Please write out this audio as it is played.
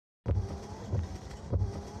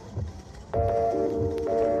So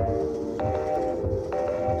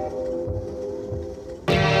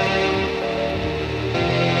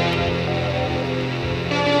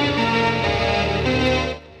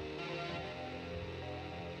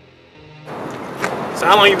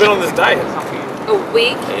how long you been on this diet? A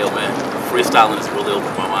week? Hey, yo, man, freestyling has really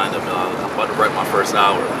opened my mind up. I'm about to write my first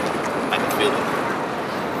hour. I can feel it.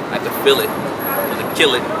 I can feel it. I'm gonna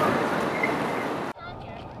kill it.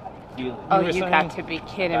 Oh, you got to be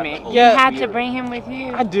kidding me. Yeah. You had to bring him with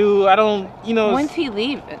you? I do. I don't, you know. When's he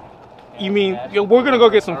leaving? You mean, we're going to go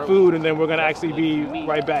get some food and then we're going to actually be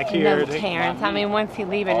right back here. No, Terrence. I mean, when's he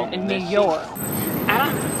leaving in New York?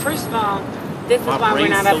 First of all, this is why we're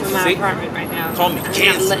not up in my apartment right now. Call me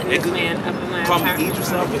cancer, letting this man up in my Call apartment. me eat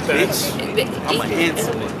yourself, bitch. I'm a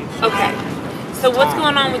handsome. Okay. So what's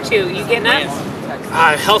going on with you? You getting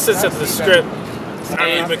up? Health sits at the strip. I'm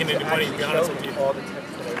not really making any money, to be honest with you.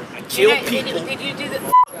 I kill people, Did you do the...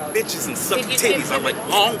 bitches, and suck titties. I like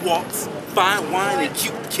long walks, fine wine, and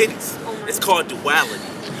cute kitties. It's called duality.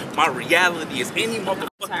 My reality is any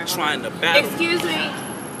motherfucker trying to battle. Excuse me.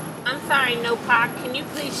 I'm sorry, no Pac. Can you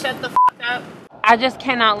please shut the f up? I just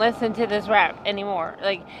cannot listen to this rap anymore.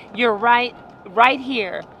 Like, you're right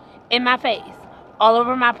here in my face, all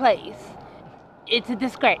over my place. It's a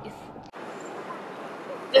disgrace.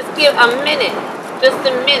 Just give a minute. Just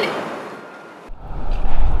a minute.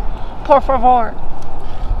 Por favor.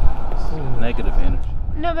 Negative energy.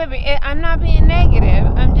 No, baby, I'm not being negative.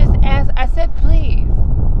 I'm just I said please.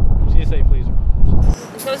 She did say please.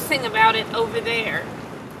 Go sing about it over there.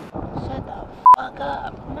 Shut the fuck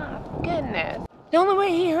up. My goodness. The only way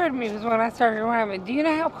he heard me was when I started rhyming. Do you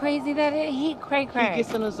know how crazy that is? He cray. He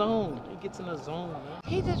gets in a zone. He gets in a zone, man.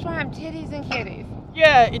 He just rhymed titties and kitties.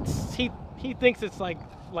 Yeah, it's he thinks it's like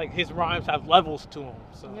his rhymes have levels to them.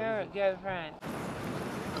 So You're a good friend.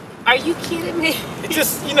 Are you kidding me? it's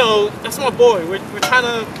just, you know, that's my boy. We're trying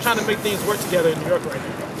to make things work together in New York right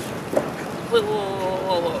now.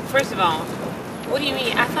 Whoa. First of all, what do you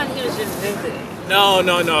mean? I thought he was just visiting. No.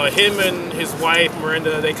 Him and his wife,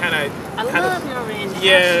 Miranda, they kind of... I love Miranda.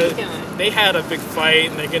 Yeah, How's she doing? they had a big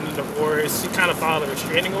fight and they're getting a divorce. She kind of filed a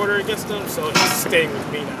restraining order against him, so he's staying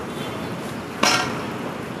with me now.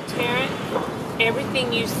 Terrence,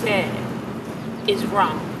 everything you said is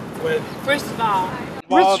wrong. But, First of all,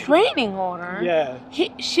 Bob, restraining order? Yeah.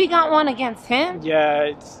 She got one against him? Yeah,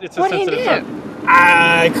 it's a What sensitive he topic.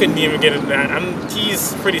 I couldn't even get into that.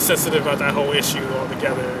 He's pretty sensitive about that whole issue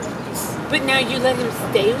altogether. But now you let him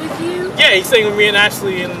stay with you? Yeah, he's staying with me and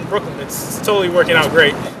Ashley in Brooklyn. It's totally working out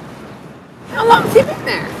great. How long has he been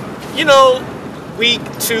there? You know, week,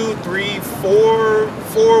 2, 3,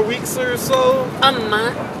 4 weeks or so. A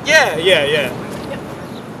month? Yeah.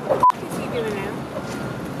 What is he doing now?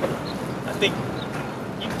 I think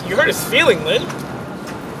you hurt his feeling, Lynn.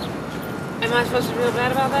 Am I supposed to feel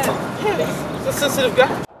bad about that? Yeah, he's a sensitive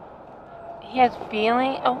guy. He has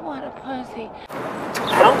feeling? Oh, what a pussy.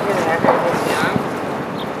 I don't care that I heard his feeling.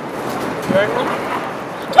 You heard him?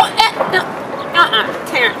 No.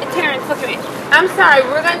 Terrence, look at me. I'm sorry,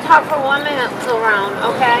 we're going to talk for 1 minute, Lerone,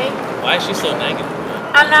 okay? Why is she so negative?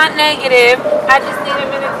 I'm not negative. I just need a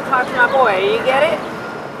minute to talk to my boy. You get it?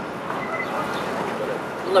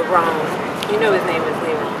 Lerone. You know his name is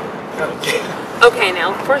Lerone. Okay,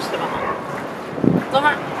 now, first of all,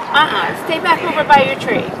 Lerone, stay back over by your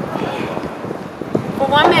tree. For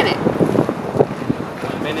 1 minute.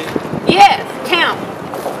 1 minute? Yes, count.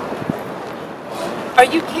 Are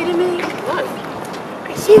you kidding me? What?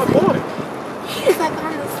 He's my boy. He is like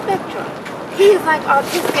on the spectrum. He is like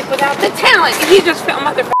autistic without the talent. He just fell,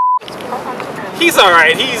 motherfucker. He's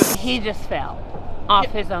alright. He just fell off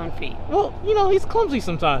his own feet. Well, you know, he's clumsy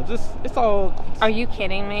sometimes. It's all... Are you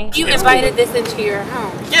kidding me? You invited this into your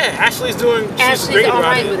home. Yeah, Ashley's doing... Ashley's great all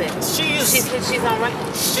about right it. with it. She's all right.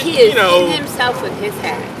 He is in himself with his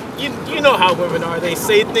hat. You know how women are. They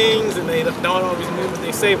say things and they don't always mean what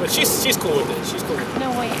they say, but she's cool with it. She's cool with it.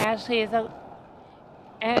 No way, Ashley is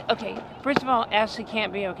okay. First of all, Ashley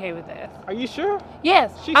can't be okay with this. Are you sure?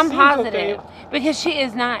 Yes, She I'm seems positive. okay. Because she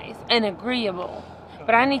is nice and agreeable.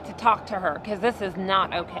 But I need to talk to her because this is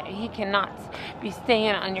not okay. He cannot be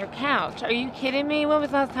staying on your couch. Are you kidding me? When was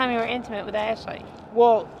the last time you were intimate with Ashley?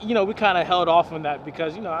 Well, you know, we kind of held off on that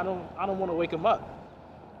because, you know, I don't want to wake him up.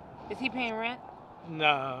 Is he paying rent?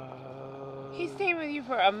 No. He's staying with you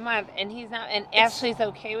for a month and he's not, and Ashley's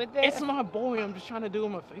okay with this? It's my boy. I'm just trying to do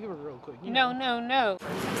him a favor real quick. You know? No. No,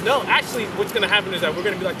 actually, what's going to happen is that we're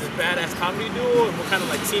going to be like this badass comedy duo and we'll kind of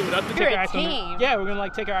like team it up to You're take our a act team. Yeah, we're going to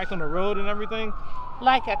like take our act on the road and everything.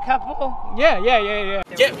 Like a couple? Yeah. Yeah,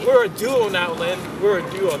 we're a duo now, Lynn. We're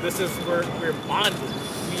a duo. We're bonded.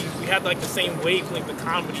 We have like the same wavelength of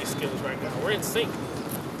comedy skills right now. We're in sync.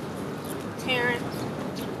 Terrence,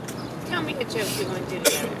 tell me a joke you want to do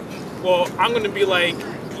together. Well, I'm gonna be like,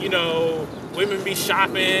 you know, women be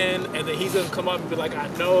shopping, and then he's gonna come up and be like, I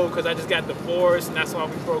know, because I just got divorced, and that's why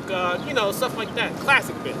we broke up. You know, stuff like that.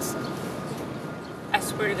 Classic bits. I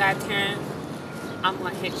swear to God, Terrence, I'm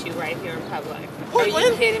gonna hit you right here in public. What, Are you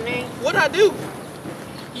Lynn? kidding me? What'd I do?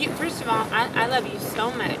 First of all, I love you so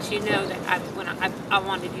much. You know that when I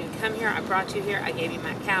wanted you to come here, I brought you here. I gave you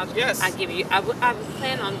my couch. Yes. I was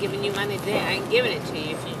planning on giving you money today. I ain't giving it to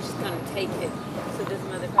you if you're just gonna take it. So this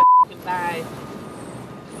motherfucker can buy,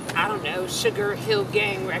 I don't know, Sugar Hill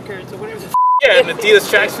Gang records or whatever the Yeah, and Adidas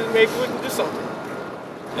tracksuit, maybe we can do something.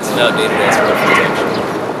 It's an outdated ass reference,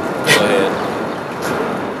 actually. Go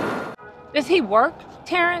ahead. Does he work,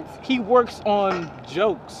 Terrence? He works on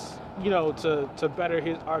jokes, you know, to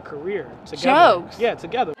better our career together. Jokes? Yeah,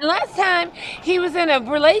 together. Last time he was in a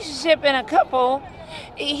relationship in a couple,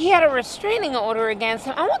 he had a restraining order against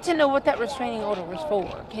him. I want to know what that restraining order was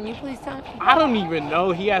for. Can you please tell me? I don't even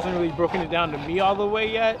know. He hasn't really broken it down to me all the way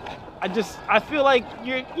yet. I feel like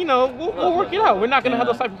we'll work it out. We're not gonna have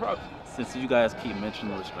those type of problems. Since you guys keep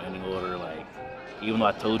mentioning the restraining order, like, even though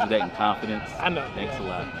I told you that in confidence, I know. Thanks a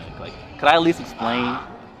lot, man. Like, could I at least explain?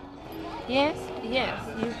 Yes,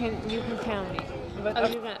 you can tell me.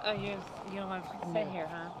 But you don't want to sit here,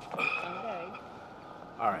 huh? Okay.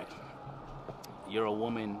 All right. You're a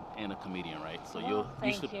woman and a comedian, right? So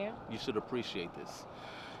you should appreciate this.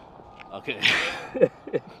 Okay.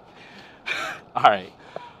 All right.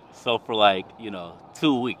 So for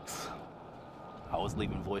 2 weeks, I was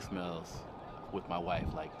leaving voicemails with my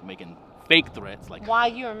wife, like making fake threats. Like, while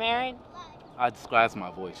you were married? I disguised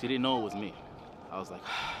my voice. She didn't know it was me. I was like,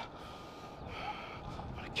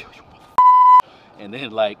 I'm gonna kill you, motherfucker. And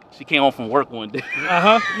then she came home from work one day.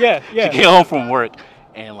 Yeah. She came home from work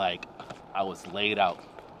and I was laid out,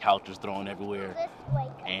 couches thrown everywhere,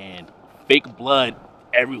 and fake blood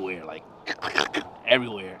everywhere,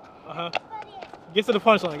 everywhere. Get to the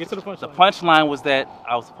punchline. The punchline was that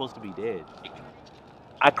I was supposed to be dead.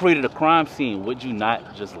 I created a crime scene. Would you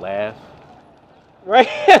not just laugh? Right.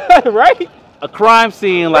 Right. A crime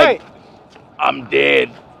scene right. I'm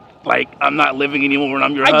dead. I'm not living anymore and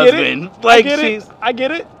I'm your husband. I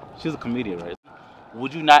get it. She's a comedian, right?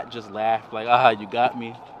 Would you not just laugh you got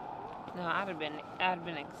me? No, I'd have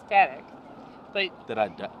been ecstatic. But did I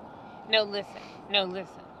die? No, listen.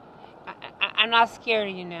 I'm not scared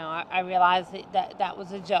of you now. I realize that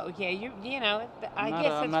was a joke. Yeah, I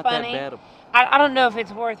guess it's funny. That bad. I don't know if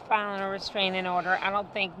it's worth filing a restraining order. I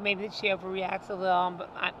don't think, maybe she overreacts a little, but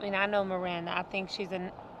I know Miranda. I think she's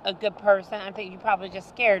a good person. I think you probably just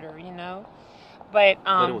scared her, But it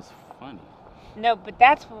was funny. No, but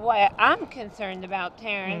that's what I'm concerned about,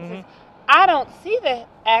 Terrence. Is I don't see the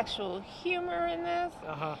actual humor in this.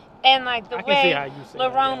 And the way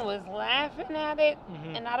Lerone was laughing at it,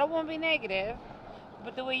 and I don't want to be negative,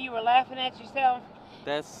 but the way you were laughing at yourself.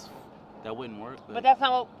 That wouldn't work. But that's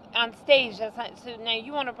not what, on stage. That's not, so now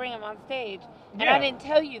you want to bring him on stage. And I didn't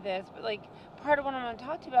tell you this, but part of what I'm going to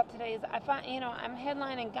talk to you about today is I find, I'm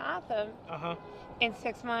headlining Gotham in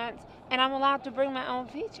 6 months, and I'm allowed to bring my own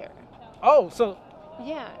feature. Oh, so.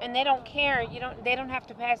 Yeah, and they don't care. They don't have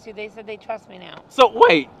to pass you. They said they trust me now. So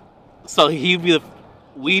wait, so we'd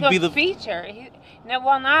be the feature.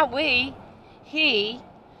 Not we. He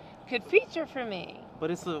could feature for me.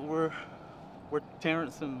 But we're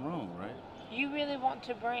Terrence and Lerone, right? You really want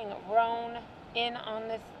to bring Lerone in on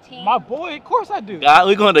this team? My boy, of course I do. God,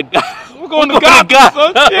 we're going to God. We're going to God.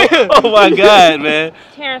 Yeah. Oh my God, man!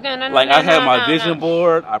 Terrence, no, I had my vision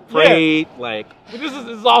board. I prayed. But this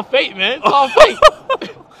is all fate, man. It's all fate.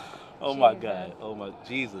 Oh my God! Oh my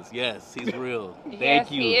Jesus! Yes, he's real.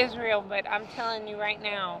 Thank you. He is real, but I'm telling you right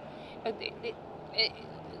now,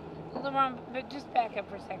 Lerone, but just back up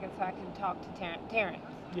for a second so I can talk to Terrence.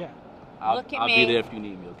 Yeah. I'll be there if you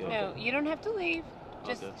need me. Okay. No, you don't have to leave.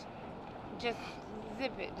 Just zip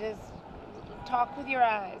it. Just talk with your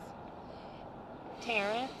eyes.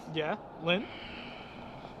 Terrence. Yeah, Lynn.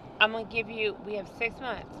 I'm gonna give you. We have 6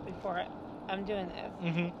 months before I'm doing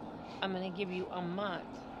this. I'm gonna give you a month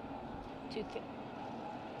to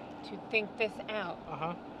think this out.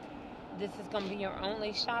 This is gonna be your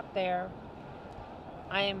only shot there.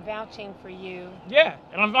 I am vouching for you. Yeah,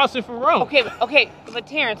 and I'm vouching for Rome. Okay, but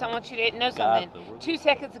Terrence, I want you to know something. 2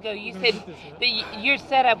 seconds ago, you said that your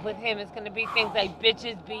setup with him is going to be things like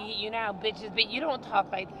bitches beat. You know how bitches beat. You don't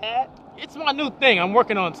talk like that. It's my new thing. I'm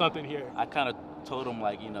working on something here. I kind of told him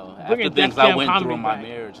after things I went through in my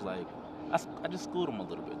marriage, I just schooled him a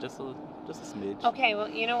little bit, just a smidge. Okay, well,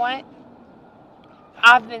 you know what?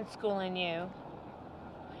 I've been schooling you.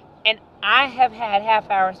 And I have had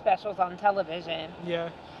half-hour specials on television. Yeah.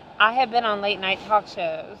 I have been on late-night talk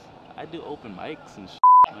shows. I do open mics and shit.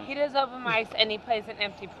 He does open mics and he plays an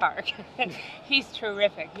empty park. He's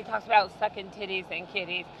terrific. He talks about sucking titties and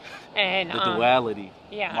kitties. And The duality.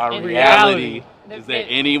 Yeah. My and reality is that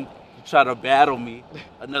any try to battle me,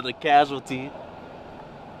 another casualty.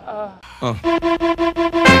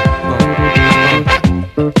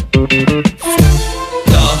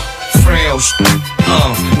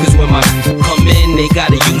 Cause when my come in, they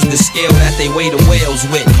gotta use the scale that they weigh the whales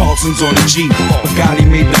with. Carlton's on the Jeep, Gotti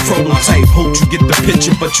made the prototype. Hope you get the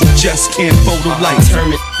picture, but you just can't photo light.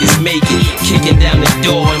 Determined is make it, kicking down the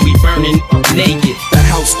door and we burning naked. The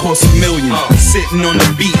house costs $1 million, sitting on the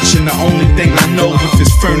beach, and the only thing I know if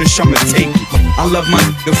it's furnished, I'ma take it. I love my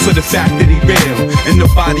nigga for the fact that he real, and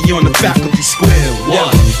nobody on the faculty square.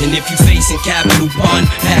 What? And if you facing capital pun,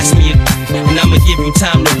 pass me a and I'ma give you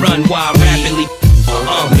time to run while rapidly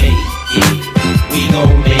make it. We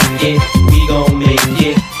gon' make it. We gon' make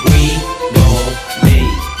it. We gon'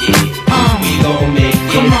 make it. We gon' make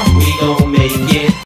it. We gon' make it.